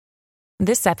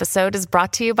This episode is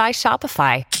brought to you by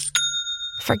Shopify.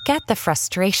 Forget the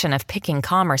frustration of picking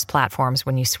commerce platforms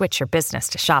when you switch your business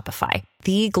to Shopify,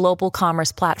 the global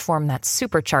commerce platform that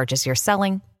supercharges your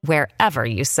selling wherever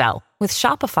you sell. With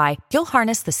Shopify, you'll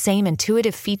harness the same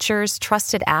intuitive features,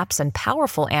 trusted apps, and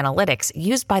powerful analytics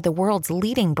used by the world's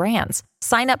leading brands.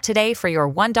 Sign up today for your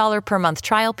 $1 per month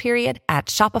trial period at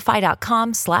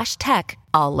shopify.com/tech,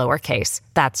 all lowercase.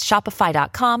 That's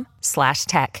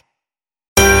shopify.com/tech.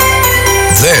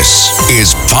 This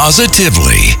is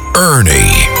Positively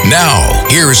Ernie. Now,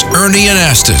 here's Ernie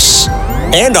Anastas.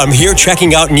 And I'm here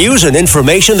checking out news and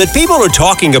information that people are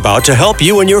talking about to help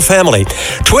you and your family.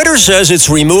 Twitter says it's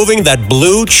removing that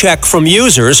blue check from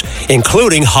users,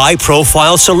 including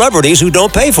high-profile celebrities who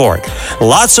don't pay for it.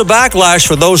 Lots of backlash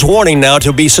for those warning now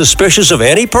to be suspicious of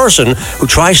any person who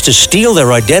tries to steal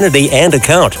their identity and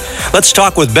account. Let's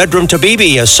talk with Pedram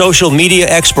Tabibi, a social media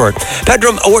expert.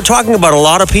 Pedram, we're talking about a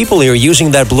lot of people here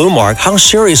using that blue mark. How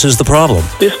serious is the problem?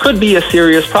 This could be a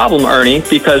serious problem, Ernie,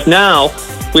 because now,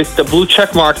 with the blue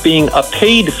check mark being a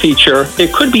paid feature,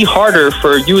 it could be harder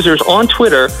for users on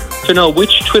Twitter to know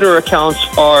which Twitter accounts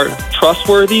are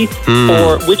trustworthy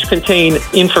or which contain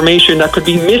information that could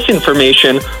be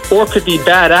misinformation or could be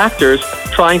bad actors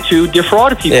trying to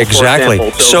defraud people, exactly. for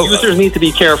example. So users need to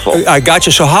be careful. I got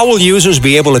you. So how will users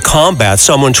be able to combat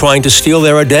someone trying to steal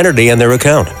their identity and their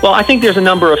account? Well, I think there's a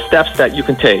number of steps that you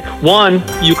can take. One,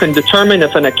 you can determine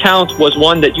if an account was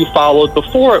one that you followed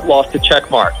before it lost the check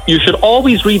mark. You should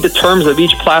always read the terms of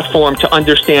each platform to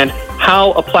understand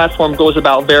how a platform goes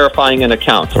about verifying an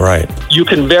account. Right. You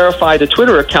can verify the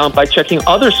Twitter account by checking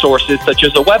other sources, such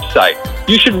as a website.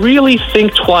 You should really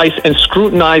think twice and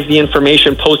scrutinize the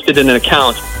information posted in an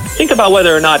account. Think about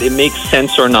whether or not it makes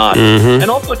sense or not.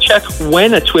 And also check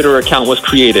when a Twitter account was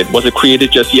created. Was it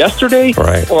created just yesterday?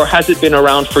 Right. Or has it been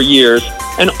around for years?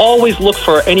 And always look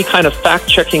for any kind of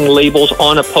fact-checking labels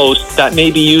on a post that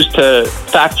may be used to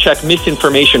fact-check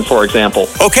misinformation, for example.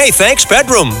 Okay, thanks,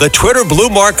 Pedram. The Twitter blue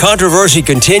mark controversy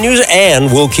continues, and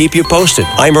we'll keep you posted.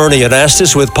 I'm Ernie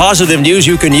Anastas with positive news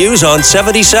you can use on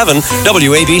 77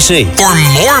 WABC. For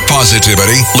more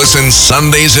positivity, listen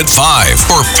Sundays at 5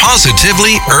 for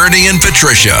Positively Ernie and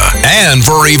Patricia. And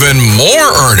for even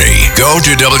more Ernie, go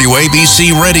to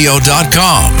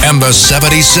WABCRadio.com and the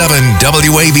 77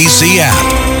 WABC app.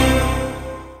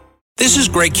 This is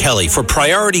Greg Kelly for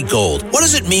Priority Gold. What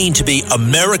does it mean to be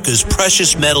America's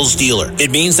precious metals dealer? It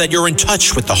means that you're in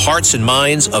touch with the hearts and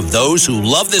minds of those who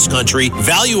love this country,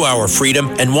 value our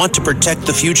freedom, and want to protect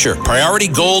the future. Priority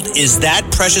Gold is that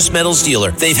precious metals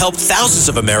dealer. They've helped thousands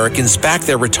of Americans back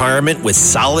their retirement with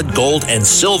solid gold and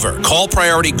silver. Call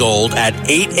Priority Gold at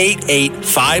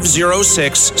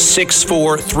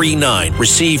 888-506-6439.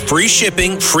 Receive free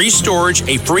shipping, free storage,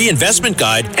 a free investment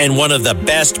guide, and one of the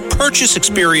best purchase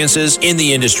experiences in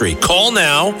the industry. Call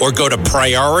now or go to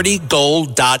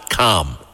PriorityGold.com.